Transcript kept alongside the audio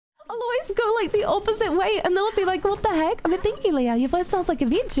always go like the opposite way, and then I'll be like, what the heck? I mean, thank you, Leah. Your voice sounds like a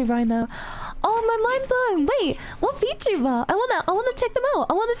VTuber right now. Oh, my mind blown. Wait, what VTuber? I wanna check them out.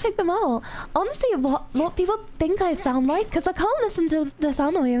 I wanna check them out. I wanna see what people think I sound like, because I can't listen to the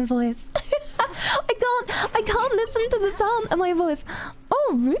sound of my own voice. I can't listen to the sound of my voice.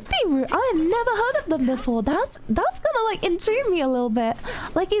 Oh, Ruby Root. I have never heard of them before. That's gonna like intrigue me a little bit.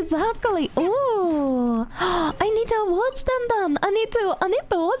 Like exactly. Oh, I need to watch them then. I need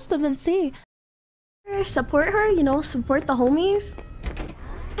to watch them and see. Support her, you know, support the homies.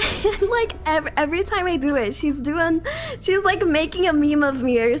 Like every time I do it, she's like making a meme of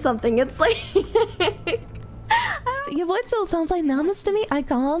me or something. It's like your voice still sounds like Namas to me. I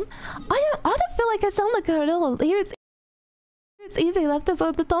can't. I don't feel like I sound like her at all. Here's it's easy. Left is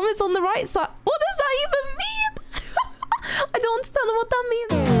on the thumb is on the right side. What does that even mean? I don't understand what that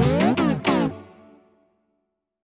means.